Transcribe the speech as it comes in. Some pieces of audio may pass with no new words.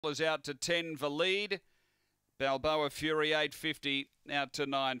is out to 10 for lead. Balboa Fury 850 out to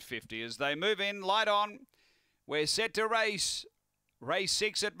 950. As they move in, light on. We're set to race. Race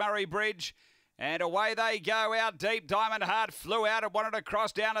 6 at Murray-Bridge. And away they go out deep. Diamond Heart flew out and wanted to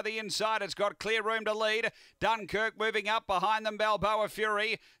cross down to the inside. It's got clear room to lead. Dunkirk moving up behind them. Balboa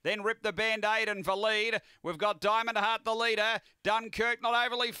Fury. Then Rip the Band-Aid and for lead. We've got Diamond Heart the leader. Dunkirk not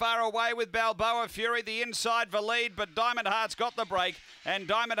overly far away with Balboa Fury the inside for lead. But Diamond Heart's got the break. And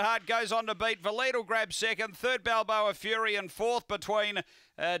Diamond Heart goes on to beat. Valide will grab second. Third Balboa Fury and fourth between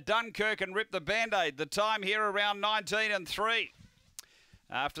Dunkirk and Rip the Band-Aid. The time here around 19 and 3.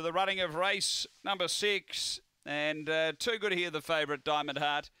 After the running of race number 6, and too good here, the favourite, Diamond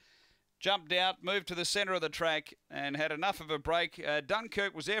Heart. Jumped out, moved to the centre of the track, and had enough of a break.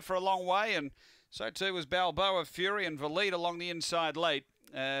 Dunkirk was there for a long way, and so too was Balboa Fury and Valide along the inside late.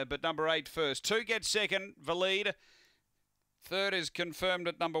 But number 8 first. 2 gets second, Valide. Third is confirmed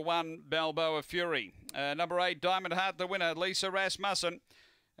at number 1, Balboa Fury. Number 8, Diamond Heart, the winner, Lisa Rasmussen.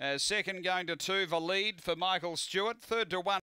 Second going to 2, Valide for Michael Stewart. Third to 1.